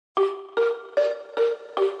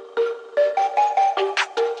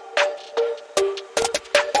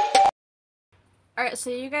Alright, so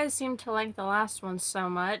you guys seem to like the last one so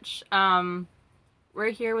much.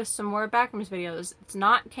 We're here with some more Backrooms videos. It's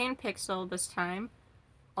not Kane Pixel this time,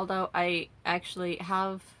 although I actually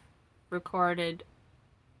have recorded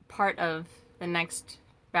part of the next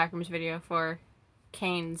Backrooms video for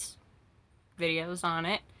Kane's videos on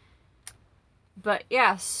it. But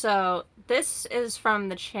yeah, so this is from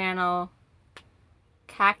the channel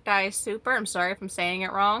Cacti Super. I'm sorry if I'm saying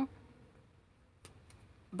it wrong.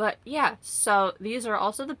 But yeah, so these are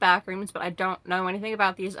also the Backrooms, but I don't know anything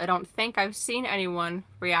about these. I don't think I've seen anyone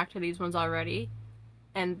react to these ones already.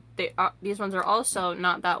 And these ones are also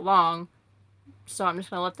not that long, so I'm just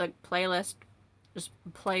gonna let the playlist just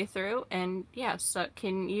play through. And yeah, so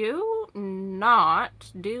can you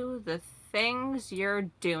not do the things you're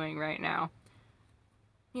doing right now?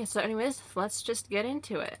 Yeah, so anyways, let's just get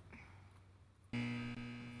into it.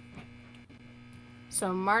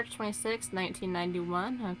 So March 26th,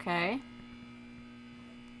 1991, okay.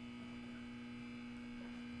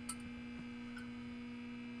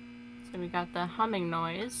 So we got the humming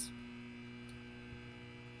noise.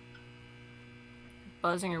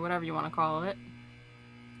 Buzzing or whatever you want to call it.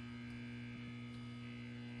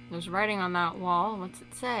 There's writing on that wall. What's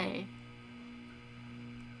it say?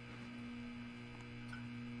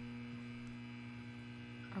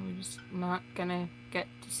 Are we just not gonna get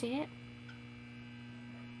to see it?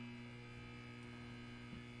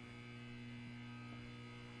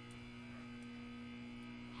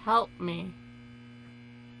 Help me.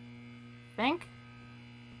 Think?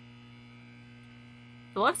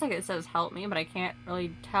 It looks like it says help me, but I can't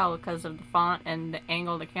really tell because of the font and the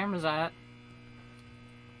angle the camera's at.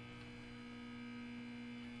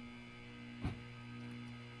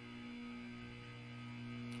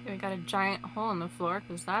 Okay, we got a giant hole in the floor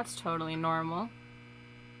because that's totally normal.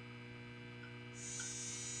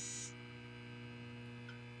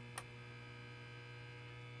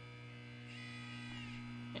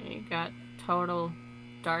 Okay, you got total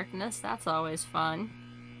darkness. That's always fun.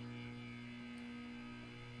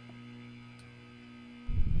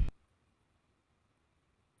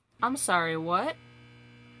 I'm sorry, what?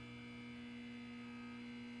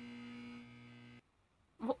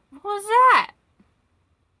 What was that?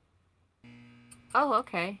 Oh,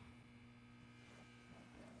 okay.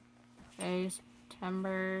 Okay,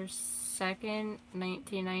 September 2nd,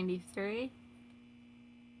 1993.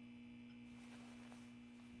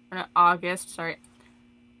 Or not August, sorry.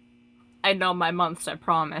 I know my months, I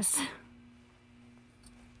promise.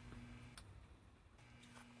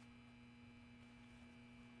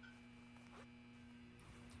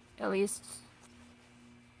 At least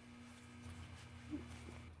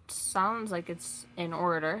sounds like it's in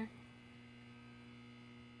order.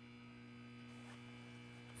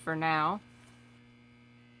 For now.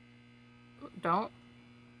 Don't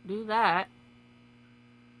do that.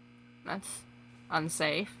 That's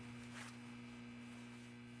unsafe.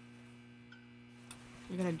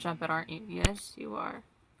 You're gonna jump it, aren't you? Yes, you are.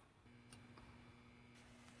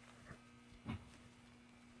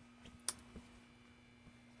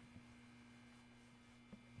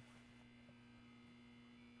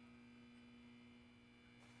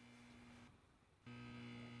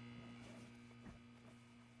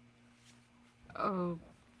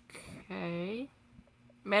 Okay.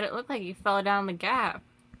 Made it look like you fell down the gap.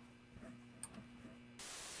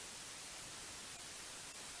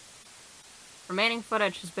 Remaining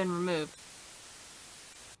footage has been removed.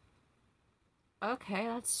 Okay,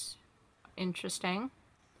 that's interesting.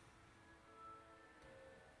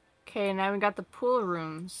 Okay, now we got the pool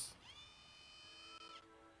rooms.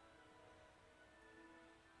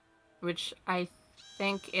 Which I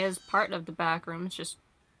think is part of the back rooms, just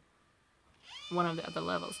one of the other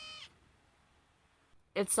levels.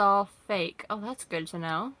 It's all fake. Oh, that's good to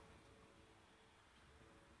know.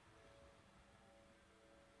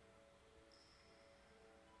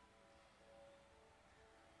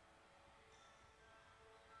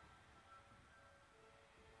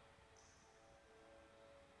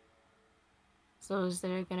 So is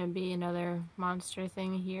there gonna be another monster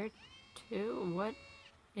thing here too? What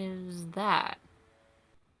is that?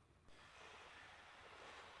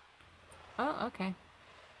 Oh, okay.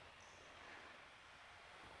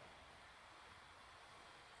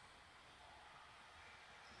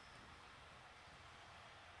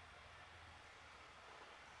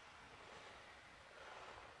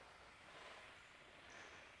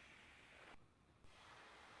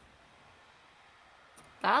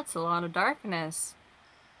 That's a lot of darkness.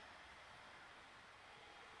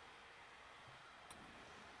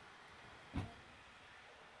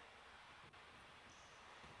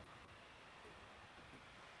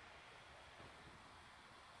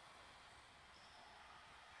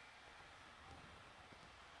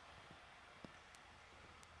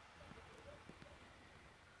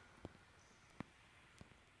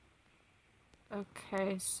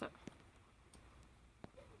 Okay, so...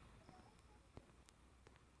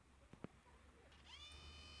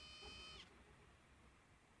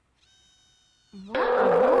 What are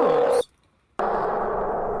those?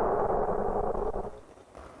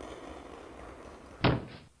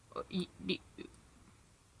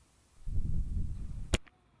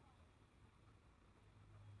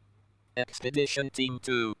 Expedition Team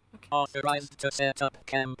 2. Okay. Authorized to set up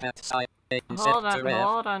camp at site in Hold on, Sector F.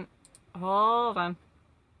 hold on. Hold on.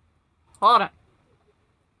 Hold on.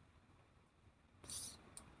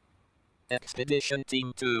 Expedition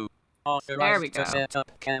Team 2. Authorized to set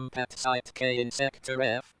up camp at Site K in Sector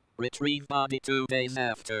F. Retrieve body 2 days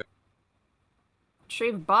after.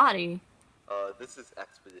 Retrieve body? This is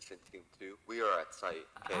Expedition Team 2. We are at Site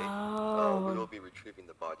K. Oh. We will be retrieving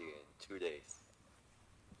the body in 2 days.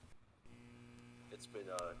 It's been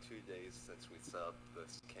 2 days since we set up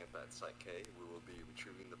this camp at Site K. We will be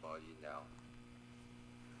retrieving the body now.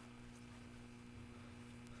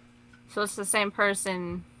 So it's the same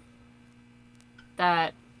person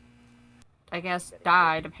that, I guess,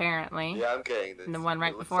 died, apparently. Yeah, I'm getting this. And the one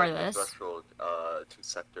right before like this. The threshold to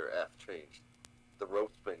Sector F changed. The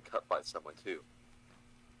rope's been cut by someone, too.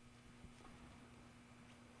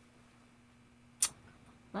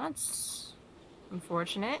 That's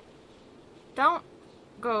unfortunate. Don't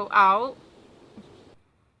go out.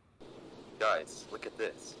 Guys, look at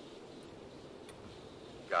this.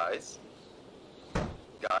 Guys?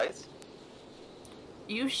 Guys?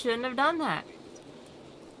 You shouldn't have done that.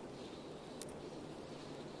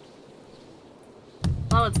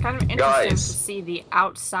 Well, it's kind of interesting to see the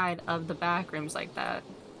outside of the back rooms like that.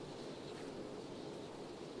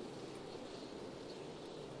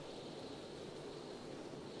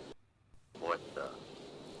 What the?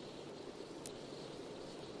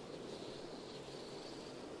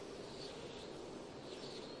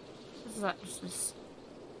 What is that? Just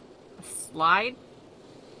a slide?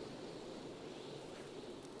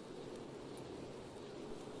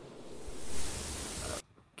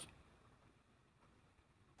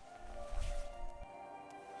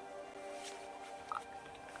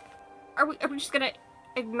 Are we just gonna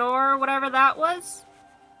ignore whatever that was?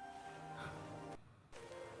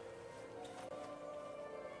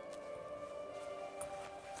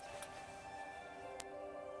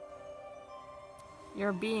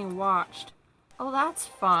 You're being watched. Oh, that's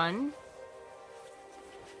fun.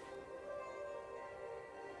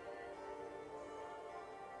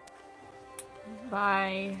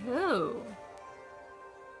 By who?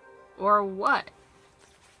 Or what?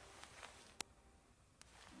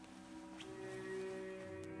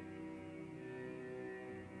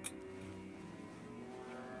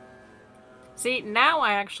 See, now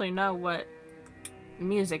I actually know what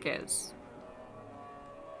music is.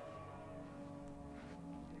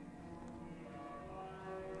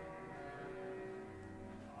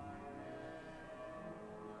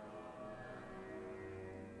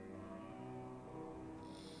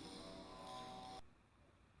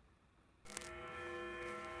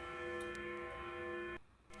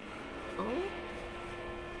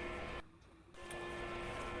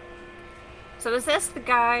 So is this the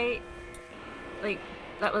guy, like,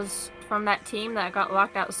 that was from that team that got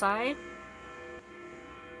locked outside?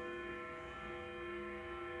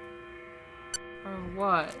 Or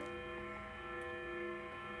what?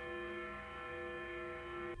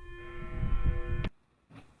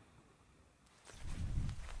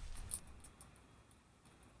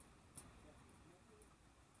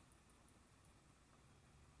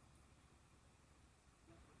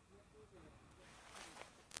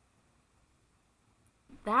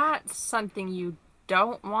 That's something you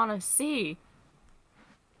don't want to see.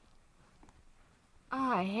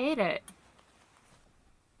 Oh, I hate it.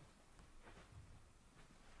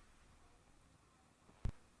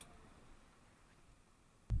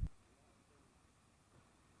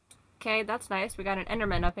 Okay, that's nice. We got an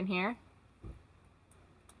Enderman up in here.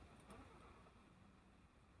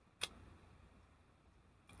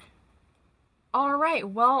 Alright,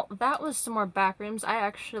 well, that was some more backrooms. I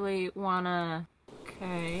actually wanna...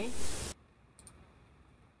 Okay.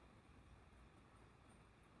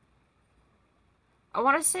 I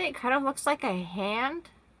want to say it kind of looks like a hand.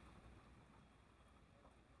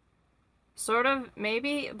 Sort of,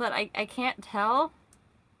 maybe, but I can't tell.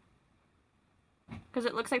 Because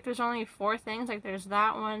it looks like there's only 4 things. Like there's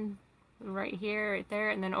that one right here, right there,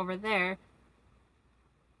 and then over there.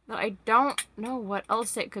 But I don't know what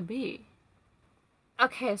else it could be.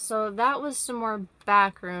 Okay, so that was some more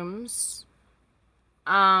backrooms.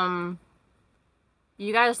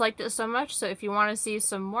 You guys liked it so much, so if you want to see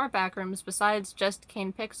some more backrooms besides just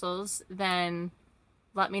Kane Pixels, then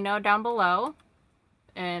let me know down below,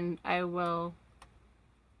 and I will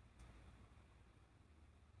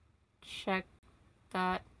check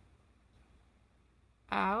that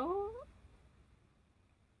out.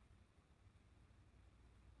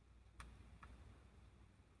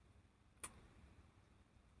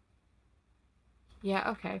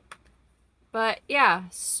 Yeah, okay. But yeah,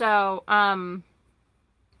 so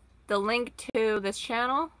the link to this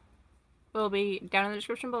channel will be down in the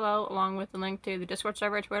description below, along with the link to the Discord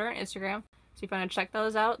server, Twitter, and Instagram. So if you want to check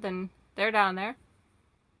those out, then they're down there.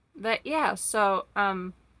 But yeah, so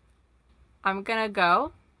I'm gonna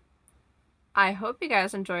go. I hope you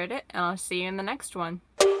guys enjoyed it, and I'll see you in the next one.